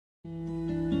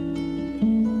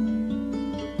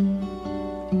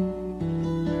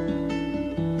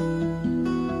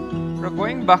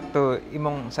Going back to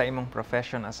sa imong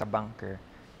profession as a banker,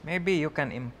 maybe you can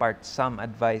impart some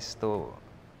advice to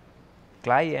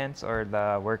clients or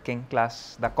the working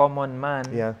class, the common man.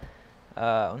 Yeah.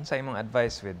 Unsa imong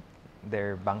advice with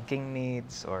their banking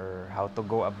needs or how to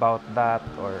go about that,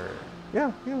 or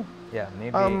Yeah, yeah.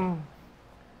 maybe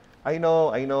I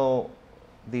know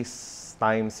these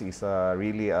times is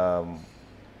really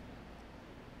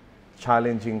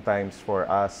challenging times for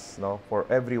us, no, for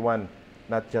everyone,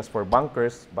 not just for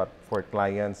bankers but for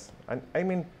clients, and I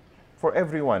mean for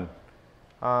everyone.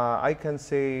 I can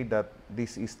say that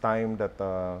this is time that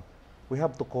we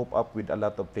have to cope up with a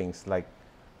lot of things, like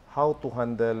how to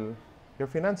handle your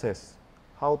finances,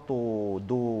 how to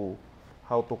do,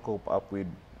 how to cope up with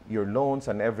your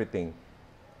loans and everything.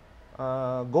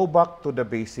 Go back to the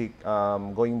basic.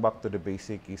 Going back to the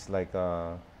basic is like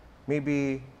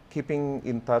maybe keeping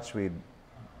in touch with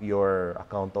your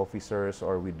account officers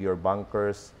or with your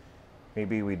bankers,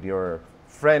 maybe with your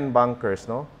friend bankers.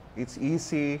 No, it's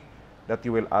easy that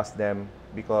you will ask them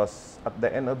because at the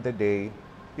end of the day,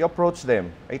 you approach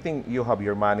them. I think you have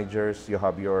your managers, you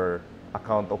have your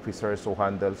account officers who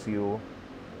handles you.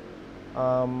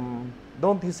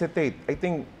 Don't hesitate. I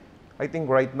think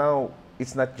right now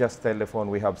it's not just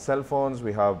telephone. We have cell phones,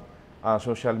 we have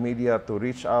social media to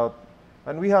reach out,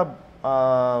 and we have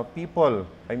people.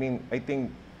 I think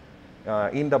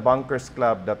in the bankers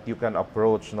club that you can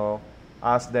approach. No,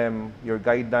 ask them your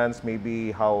guidance,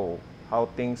 maybe how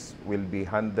things will be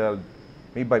handled,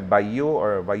 maybe by you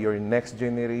or by your next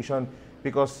generation,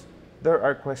 because there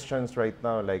are questions right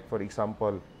now, like for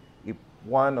example, if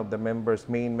one of the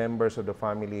main members of the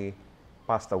family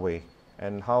passed away,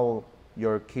 and how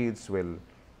your kids will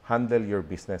handle your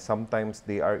business. Sometimes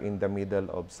they are in the middle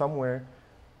of somewhere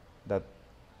that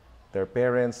their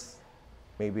parents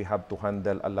maybe have to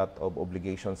handle a lot of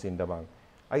obligations in the bank.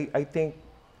 I think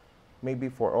maybe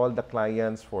for all the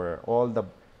clients, for all the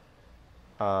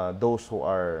those who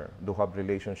have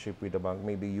relationship with the bank,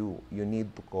 maybe you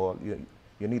need to call,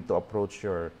 you need to approach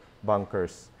your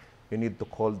bankers. You need to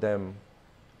call them,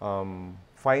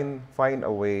 find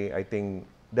a way. I think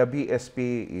the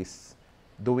BSP is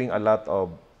doing a lot of,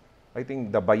 I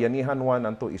think the Bayanihan 1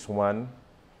 and 2 is one,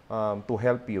 to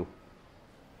help you.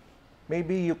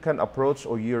 Maybe you can approach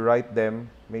or you write them,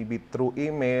 maybe through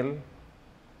email,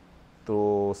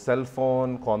 through cell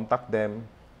phone, contact them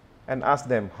and ask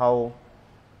them how,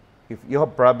 if you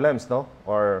have problems, no,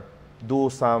 or do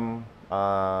some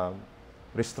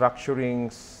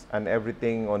restructurings and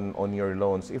everything on your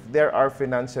loans. If there are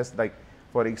finances, like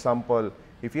for example,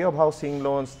 if you have housing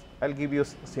loans, I'll give you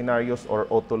scenarios, or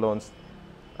auto loans,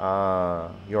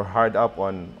 you're hard up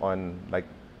on like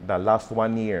the last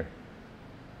 1 year,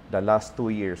 the last 2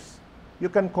 years. You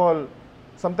can call,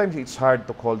 sometimes it's hard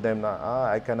to call them na,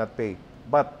 I cannot pay.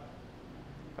 But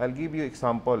I'll give you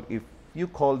example, if you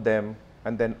call them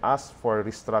and then ask for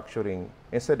restructuring,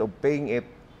 instead of paying it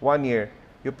 1 year,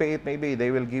 you pay it, maybe they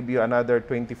will give you another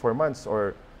 24 months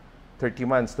or 30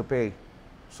 months to pay.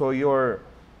 So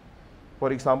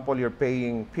for example, you're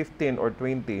paying 15 or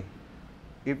 20.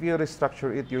 If you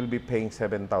restructure it, you'll be paying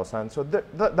 7,000. So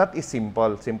that is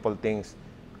simple things.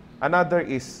 Another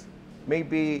is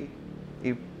maybe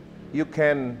if you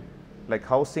can, like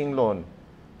housing loan,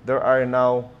 there are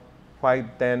now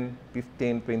 5, 10,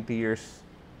 15, 20 years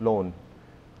loan.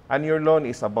 And your loan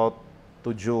is about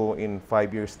to due in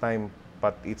 5 years' time,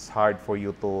 but it's hard for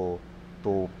you to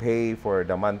pay for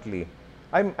the monthly.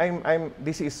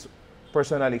 This is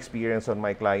personal experience on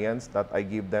my clients that I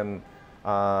give them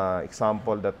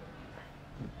example that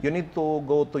you need to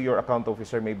go to your account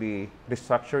officer, maybe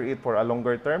restructure it for a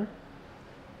longer term,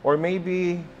 or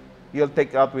maybe you'll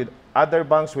take out with other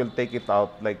banks will take it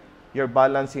out, like your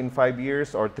balance in 5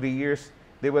 years or 3 years,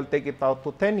 they will take it out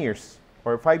to 10 years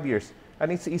or 5 years,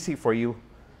 and it's easy for you.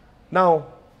 Now,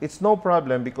 it's no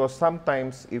problem because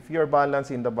sometimes if your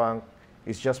balance in the bank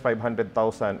is just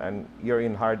 500,000 and you're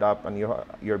in hard up and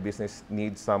your business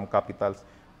needs some capitals,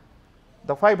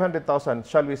 the 500,000,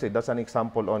 shall we say, that's an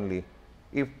example only.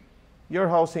 If your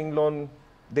housing loan,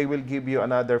 they will give you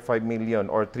another 5 million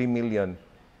or 3 million.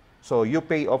 So you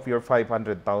pay off your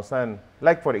 500,000,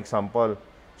 like for example.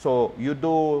 So you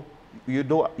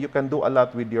can do a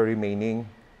lot with your remaining.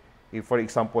 If for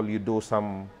example you do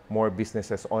some more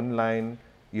businesses online,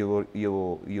 you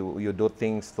do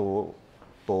things to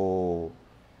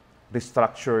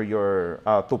restructure your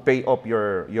to pay off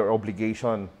your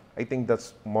obligation. I think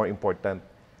that's more important.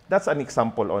 That's an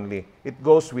example only. It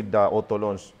goes with the auto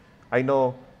loans. I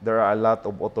know there are a lot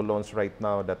of auto loans right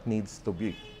now that needs to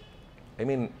be,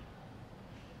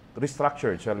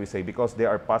 restructured, shall we say, because they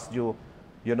are past due,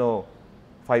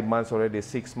 5 months already,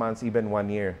 6 months, even 1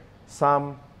 year.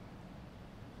 Some,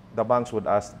 the banks would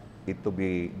ask it to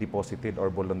be deposited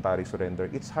or voluntary surrender.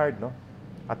 It's hard, no?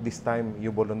 At this time, you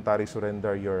voluntary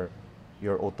surrender your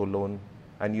auto loan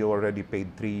and you already paid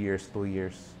 3 years, 2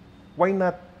 years. Why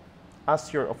not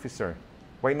ask your officer?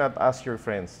 Why not ask your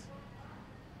friends,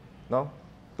 no,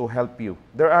 to help you?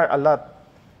 There are a lot,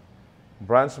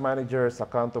 branch managers,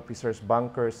 account officers,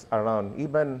 bankers around.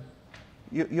 Even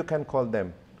you can call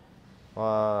them.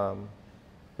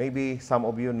 Maybe some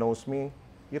of you knows me.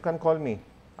 You can call me.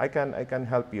 I can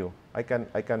help you. I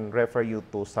can refer you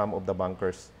to some of the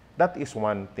bankers. That is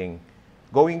one thing.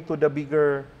 Going to the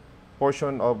bigger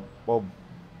portion of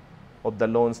the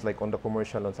loans, like on the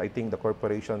commercial loans, I think the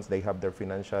corporations, they have their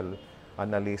financial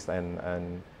analyst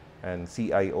and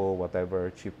CIO,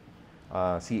 whatever, chief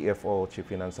CFO, chief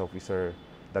finance officer,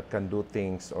 that can do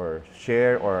things or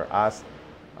share or ask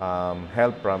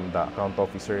help from the account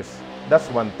officers. That's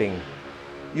one thing.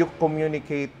 You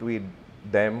communicate with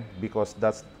them because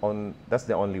that's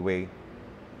the only way.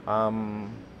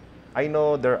 I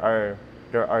know there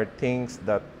are things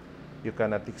that you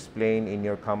cannot explain in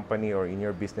your company or in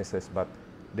your businesses, but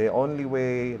the only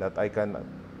way that I can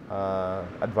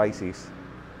advise is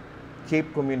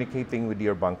keep communicating with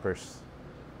your bankers.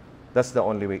 That's the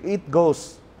only way. It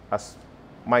goes, as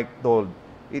Mike told,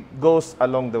 it goes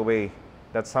along the way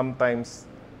that sometimes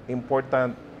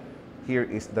important here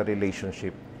is the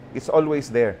relationship. It's always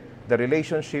there. The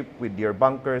relationship with your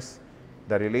bankers,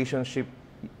 your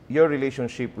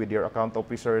relationship with your account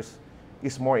officers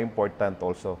is more important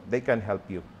also. They can help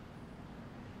you.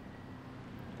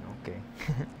 Okay.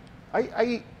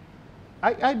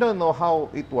 I don't know how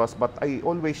it was, but I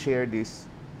always share this.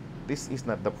 This is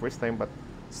not the first time, but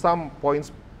some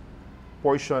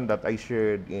portion that I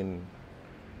shared in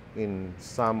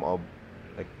some of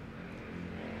like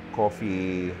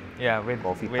coffee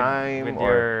time with or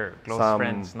your close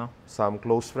friends, no? Some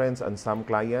close friends and some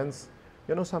clients.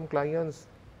 You know, some clients,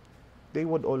 they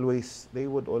would always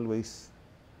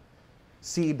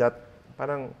see that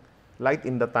parang light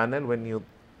in the tunnel when you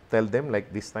tell them,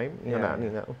 like this time. Yeah.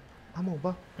 Amo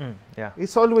ba? Yeah.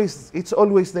 It's always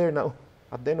there now.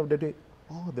 At the end of the day,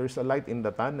 oh, there's a light in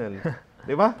the tunnel.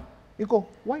 Di ba? You go,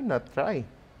 why not try?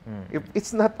 If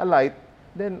it's not a light,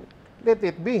 then let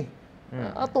it be.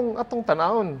 Atong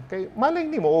tanawon. Kay malay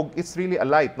nimo, it's really a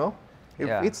light, no? If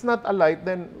it's not a light,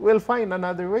 then we'll find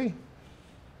another way.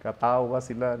 Katawa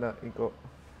sila na iko.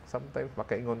 Sometimes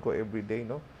makaingon ko every day,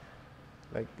 no?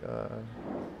 Like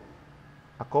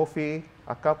a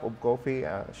cup of coffee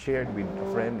shared with a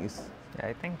friend is. Yeah,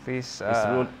 I think these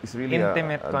is really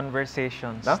intimate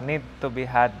conversations need to be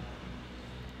had.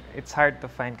 It's hard to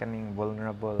find kaning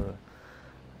vulnerable,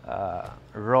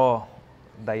 raw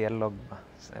dialogue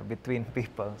between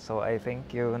people. So I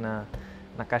think you na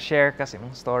naka-share kasi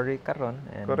mong story karon,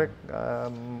 and correct.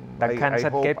 daghan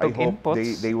sad kay tog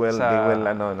inputs they will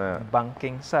ano na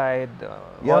banking side,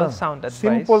 all sound advice.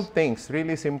 Simple things,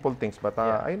 really simple things. But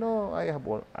Yeah. I know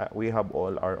we have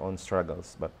all our own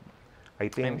struggles, but I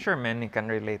think I'm sure many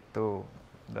can relate to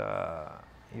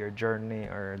your journey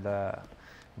or the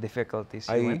difficulties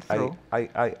you went through.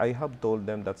 I have told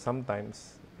them that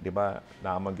sometimes, di ba,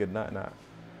 naamagyod na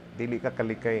dili ka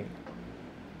kalikay.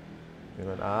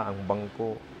 Yun, ang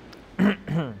bangko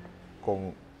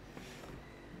kung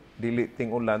dili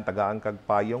tingulan tagaan kag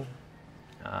payong.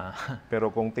 Pero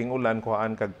kung tingulan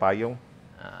kuhaan kag payong.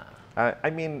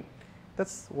 I mean,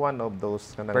 that's one of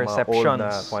those kanang mga old na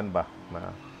kuan ba.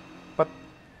 But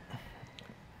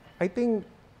I think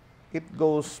it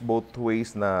goes both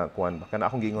ways na kuan ba.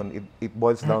 Kana akong gingon, it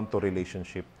boils down to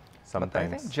relationship sometimes. But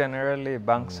I think generally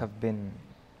banks have been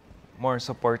more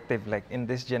supportive, like in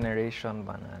this generation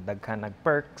ba na daghan nag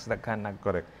perks, daghan nag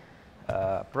correct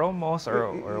promos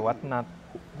or whatnot.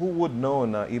 Who would know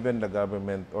na even the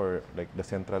government or like the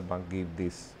central bank give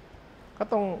this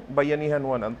katong bayanihan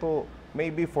one anto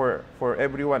maybe for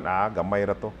everyone gamay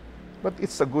ra to, but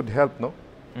it's a good help, no?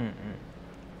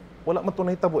 Wala man to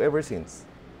nahitabo ever since.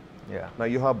 Yeah. Na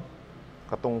you have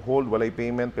katong hold walay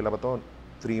payment pila ba to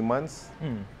 3 months.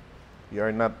 You are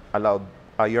not allowed,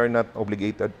 you are not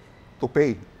obligated to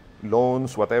pay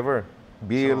loans, whatever,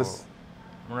 bills.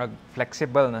 So, murag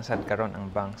flexible na sad karon ang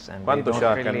banks, and Panto they don't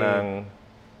siya really, kanang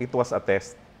it was a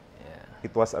test. Yeah.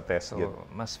 It was a test. So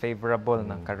mas favorable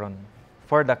na karon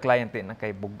for the client din na kay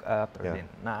bugat or din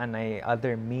naanay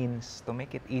other means to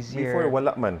make it easier. Before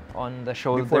wala man. On the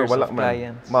shoulders wala of man.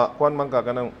 clients. Kuan man ka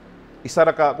kanang isa ra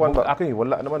ka kuan ba? Bug-up. Okay,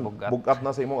 wala naman. Bug-up. Bug-up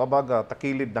na sa imong abaga,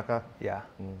 takilid na ka. Yeah.